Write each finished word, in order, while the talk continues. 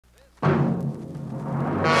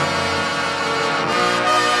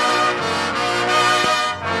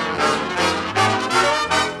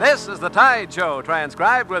is The Tide Show,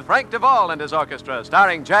 transcribed with Frank Duvall and his orchestra,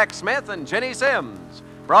 starring Jack Smith and Ginny Simms.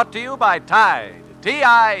 Brought to you by Tide,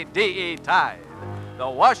 T-I-D-E, Tide, the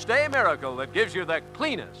wash day miracle that gives you the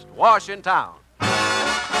cleanest wash in town.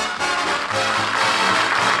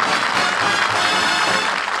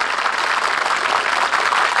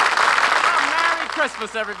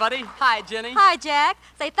 Christmas, everybody. Hi, Jenny. Hi, Jack.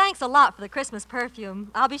 Say thanks a lot for the Christmas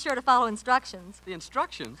perfume. I'll be sure to follow instructions. The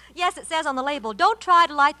instructions? Yes, it says on the label, don't try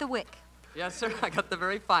to light the wick. Yes, sir. I got the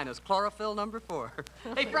very finest. Chlorophyll number 4.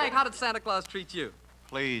 Hey, Frank, how did Santa Claus treat you?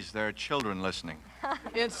 Please, there are children listening.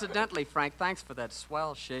 Incidentally, Frank, thanks for that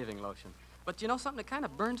swell shaving lotion. But you know something? It kind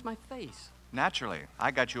of burns my face. Naturally.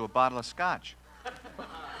 I got you a bottle of scotch.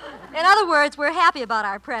 In other words, we're happy about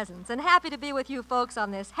our presents and happy to be with you folks on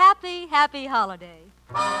this happy, happy holiday.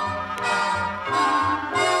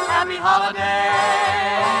 Happy holiday,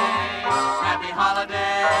 happy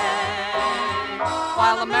holiday.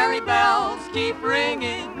 While the merry bells keep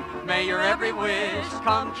ringing, may your every wish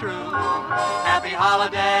come true. Happy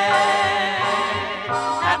holiday,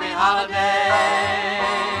 happy holiday.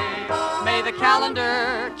 May the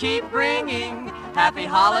calendar keep bringing happy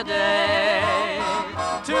holiday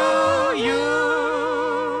to you.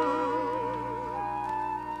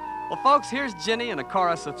 Well, folks, here's Ginny in a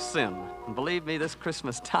chorus of sin. And believe me, this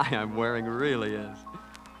Christmas tie I'm wearing really is.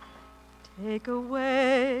 Take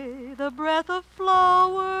away the breath of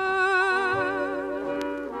flowers,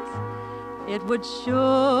 it would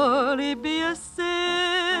surely be a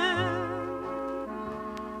sin.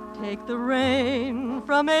 Take the rain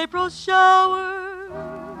from April's showers,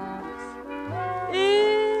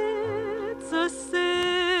 it's a sin.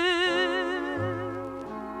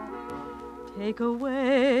 Take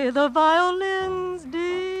away the violins,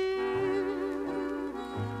 dear,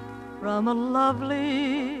 from a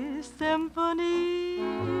lovely symphony,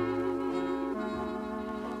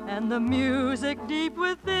 and the music deep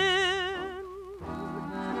within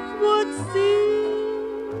would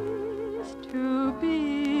cease to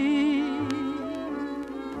be.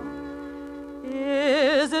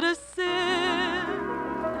 Is it a sin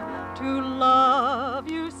to love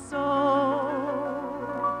you so,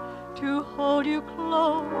 to hold you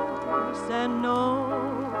close and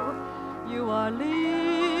know you are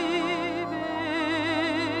leaving?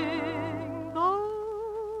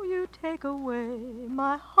 Though you take away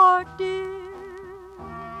my heart, dear,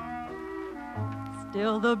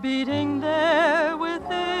 still the beating there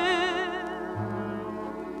within,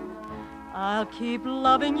 I'll keep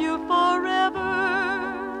loving you forever,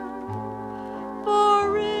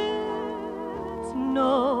 for it's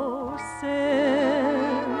no sin.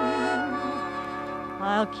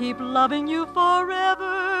 I'll keep loving you forever,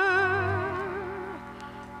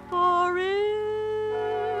 for it's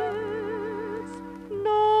no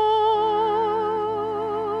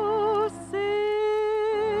sin.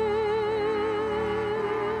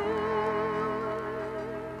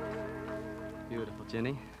 Beautiful,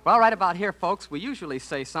 Ginny. Well, right about here, folks, we usually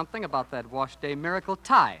say something about that wash day miracle,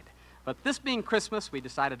 Tide. But this being Christmas, we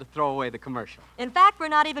decided to throw away the commercial. In fact, we're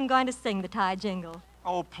not even going to sing the Tide jingle.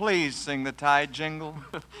 Oh, please sing the Tide jingle.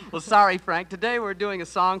 Well, sorry, Frank. Today we're doing a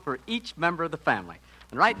song for each member of the family.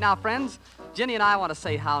 And right now, friends, Ginny and I want to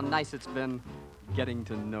say how nice it's been getting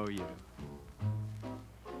to know you.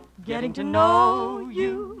 Getting to know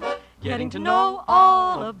you, getting to know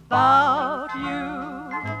all about you,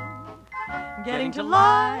 getting to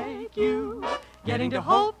like you, getting to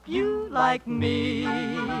hope you like me,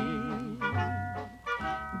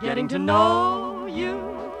 getting to know you,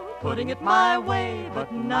 putting it my way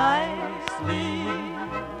but nicely.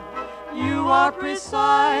 You are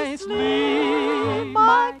precisely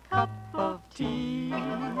my cup of tea.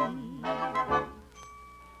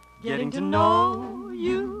 Getting to know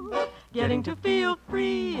you, getting to feel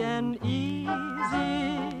free and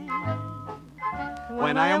easy.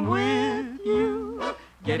 When I am with you,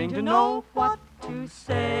 getting to know what to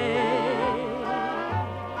say.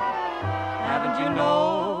 Haven't you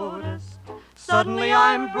noticed? Suddenly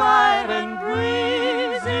I'm bright and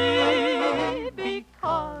breezy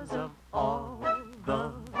because of all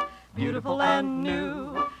the beautiful and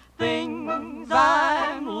new things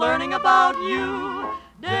I'm learning about you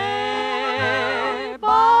day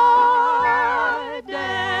by day.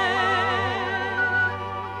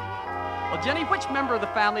 Well, Jenny, which member of the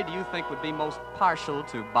family do you think would be most partial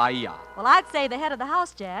to Bahia? Well, I'd say the head of the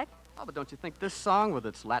house, Jack. Oh, but don't you think this song with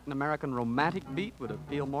its Latin American romantic beat would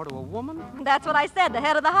appeal more to a woman? That's what I said, the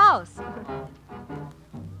head of the house.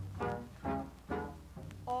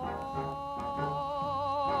 Oh,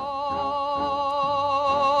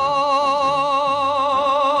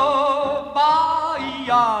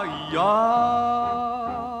 Bahia,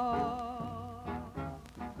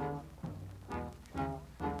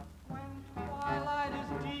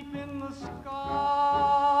 sky.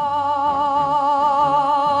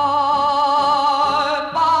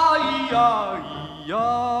 Ba-ya-ya.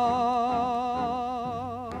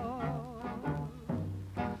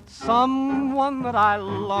 Someone that I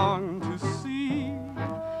long to see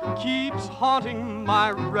keeps haunting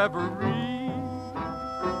my reverie,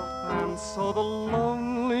 and so the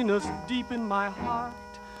loneliness deep in my heart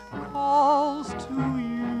calls to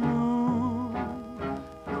you,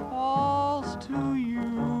 calls to you.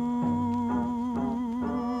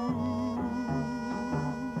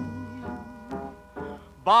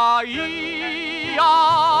 Bahia,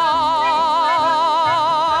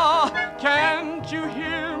 can't you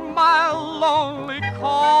hear my lonely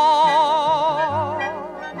call?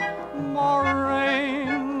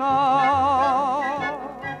 Morena,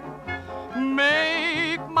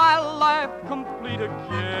 make my life complete again.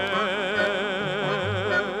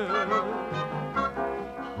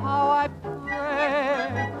 How I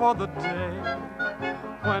pray for the day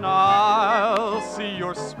when I'll see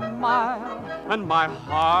your smile and my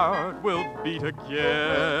heart will beat again.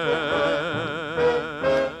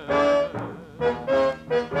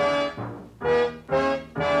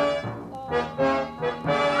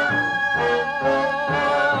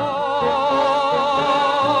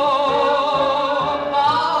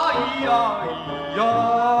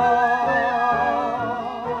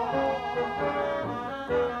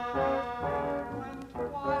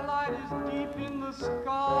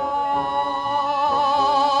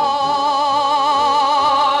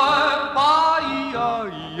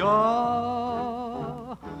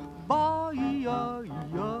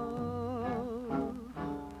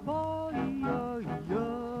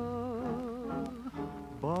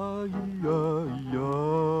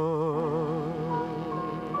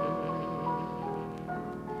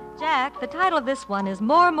 Jack, the title of this one is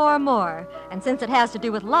More, More, More. And since it has to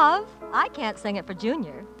do with love, I can't sing it for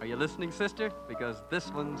Junior. Are you listening, sister? Because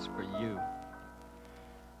this one's for you.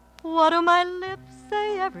 What do my lips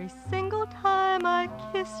say every single time I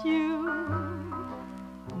kiss you?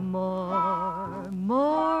 More,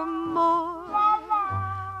 more, more.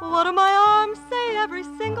 What do my arms say every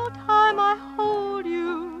single time I hold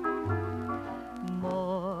you?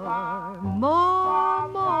 More, more,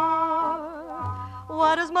 more.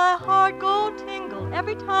 Why does my heart go tingle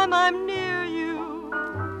every time I'm near you?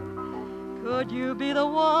 Could you be the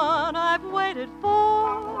one I've waited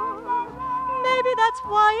for? Maybe that's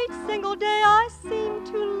why each single day I seem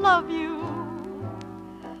to love you.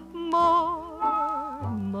 More,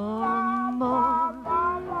 more, more.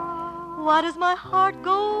 Why does my heart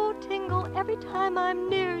go tingle every time I'm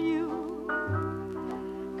near you?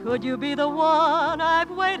 Could you be the one I've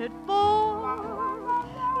waited for?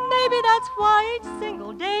 Maybe that's why each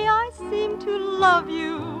single day I seem to love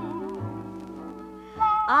you.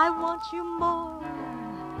 I want you more,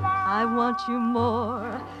 I want you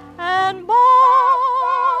more and more.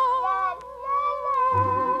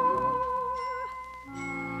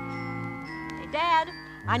 Hey, Dad,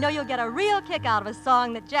 I know you'll get a real kick out of a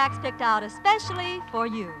song that Jack's picked out especially for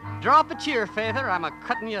you. Drop a cheer, Father. I'm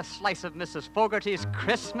a-cutting you a slice of Mrs. Fogarty's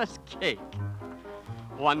Christmas cake.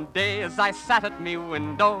 One day as I sat at me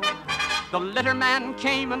window, the letter man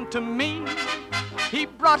came unto me. He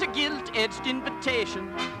brought a gilt-edged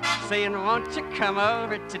invitation, saying, won't you come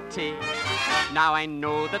over to tea? Now I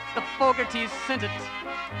know that the Fogartys sent it,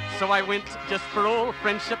 so I went just for old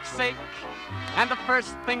friendship's sake. And the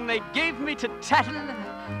first thing they gave me to tattle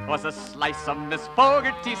was a slice of Miss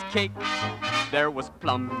Fogarty's cake. There was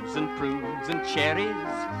plums and prunes and cherries,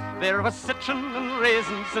 there was citron and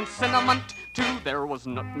raisins and cinnamon too. There was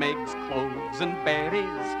nutmegs, cloves and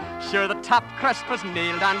berries. Sure, the top crust was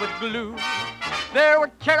nailed on with glue. There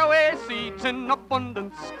were caraway seeds in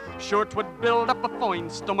abundance. Sure, 'twould build up a fine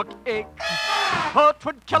stomach ache. Oh,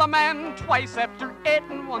 'twould kill a man twice after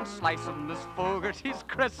eating one slice of Miss Fogarty's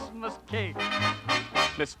Christmas cake.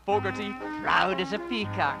 Miss Fogarty, proud as a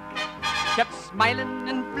peacock, kept smiling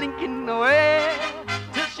and blinking away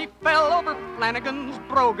till she fell over Flanagan's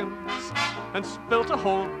brogans and spilt a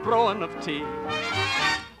whole browan of tea.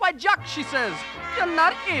 Why, Jock, she says, you're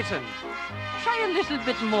not eating. Try a little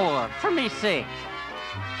bit more, for me sake.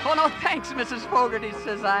 Oh, no, thanks, Mrs. Fogarty,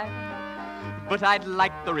 says I. But I'd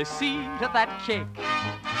like the receipt of that cake.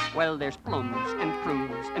 Well, there's plums and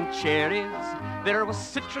prunes and cherries. There was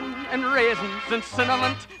citron and raisins and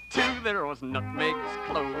cinnamon too. There was nutmegs,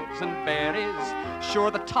 cloves and berries.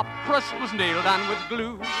 Sure, the top crust was nailed on with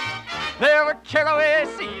glue. There were caraway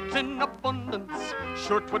seeds in abundance.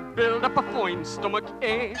 Sure, 'twould build up a fine stomach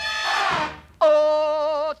ache.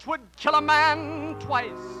 Oh, 'twould kill a man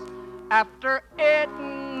twice after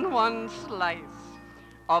eating one slice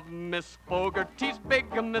of Miss Fogarty's big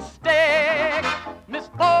mistake. Miss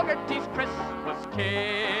Fogarty's Christmas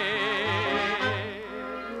cake.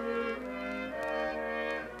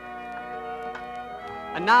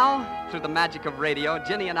 And now, through the magic of radio,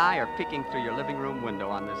 Ginny and I are peeking through your living room window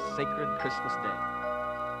on this sacred Christmas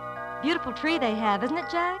day. Beautiful tree they have, isn't it,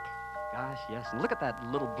 Jack? Gosh, yes. And look at that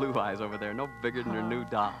little Blue Eyes over there, no bigger than her new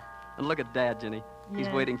doll. And look at Dad, Ginny. He's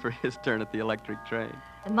Yeah. waiting for his turn at the electric train.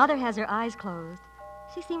 And Mother has her eyes closed.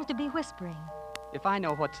 She seems to be whispering. If I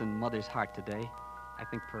know what's in Mother's heart today, I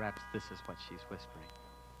think perhaps this is what she's whispering.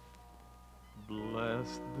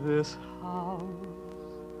 Bless this house,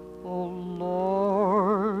 oh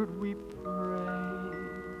Lord, we pray.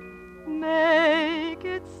 Make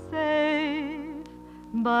it safe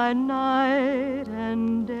by night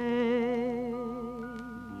and day.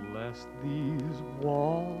 Bless these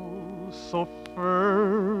walls so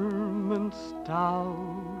firm and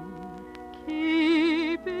stout,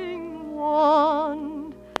 Keeping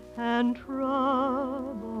want and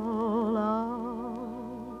trouble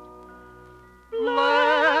out.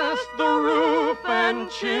 bless the roof and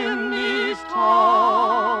chimneys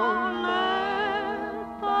tall.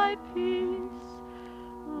 Let thy peace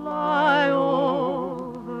lie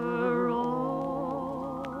over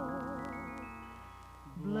all.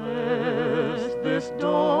 Bless this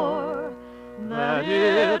door, that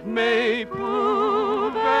it may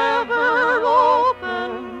prove ever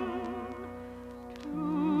open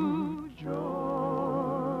to joy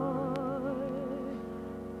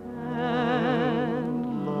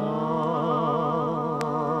and love.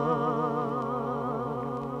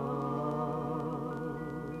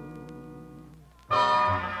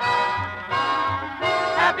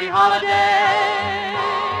 Happy holiday,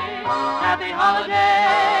 happy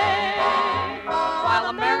holiday. While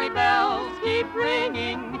the merry bells keep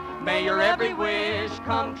ringing, may your every wish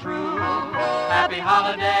come true. Happy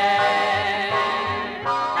holiday,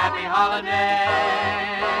 happy holiday.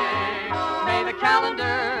 May the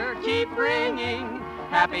calendar keep ringing.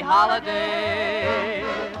 Happy holiday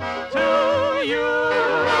to you.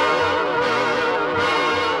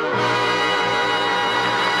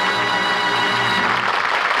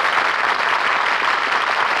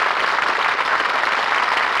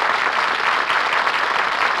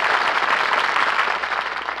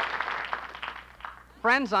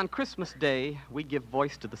 Friends, on Christmas Day, we give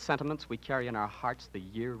voice to the sentiments we carry in our hearts the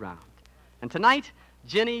year round. And tonight,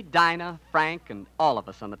 Ginny, Dinah, Frank, and all of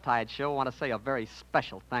us on the Tide Show want to say a very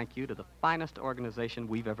special thank you to the finest organization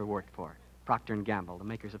we've ever worked for, Procter & Gamble, the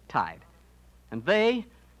makers of Tide. And they,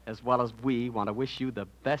 as well as we, want to wish you the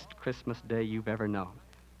best Christmas Day you've ever known.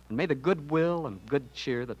 And may the goodwill and good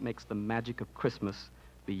cheer that makes the magic of Christmas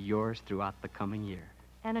be yours throughout the coming year.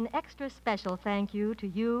 And an extra special thank you to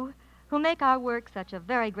you who make our work such a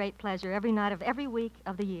very great pleasure every night of every week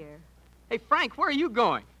of the year. Hey, Frank, where are you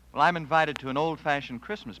going? Well, I'm invited to an old-fashioned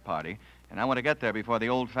Christmas party, and I want to get there before the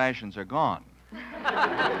old fashions are gone.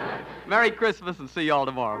 Merry Christmas and see you all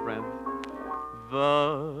tomorrow, friends.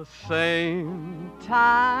 The same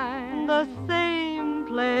time, The same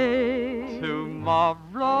place.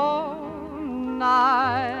 tomorrow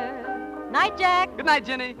night. Night, Jack. Good night,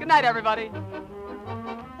 Ginny. Good night, everybody.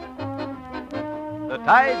 The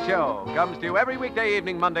Tide Show comes to you every weekday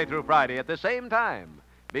evening, Monday through Friday at the same time.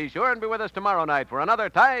 Be sure and be with us tomorrow night for another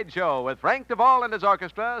Tide Show with Frank Duvall and his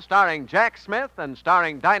orchestra, starring Jack Smith and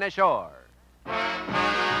starring Dinah Shore.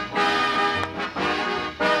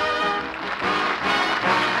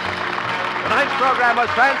 Tonight's program was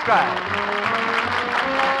transcribed.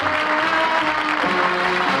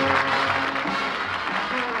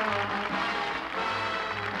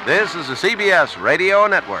 This is the CBS Radio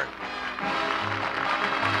Network.